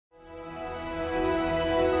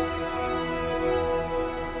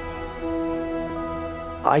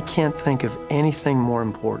I can't think of anything more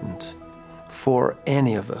important for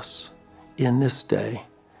any of us in this day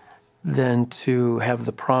than to have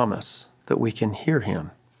the promise that we can hear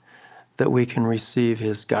him, that we can receive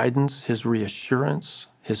his guidance, his reassurance,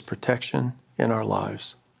 his protection in our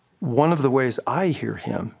lives. One of the ways I hear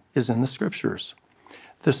him is in the Scriptures.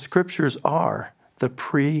 The Scriptures are the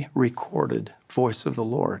pre-recorded voice of the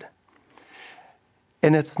Lord.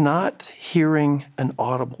 And it's not hearing an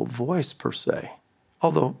audible voice per se,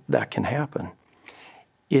 although that can happen.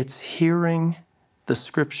 It's hearing the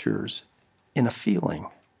Scriptures in a feeling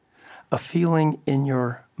in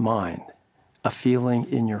your mind, a feeling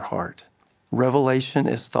in your heart. Revelation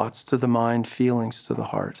is thoughts to the mind, feelings to the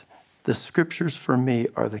heart. The Scriptures for me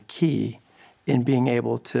are the key in being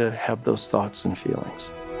able to have those thoughts and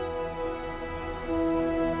feelings.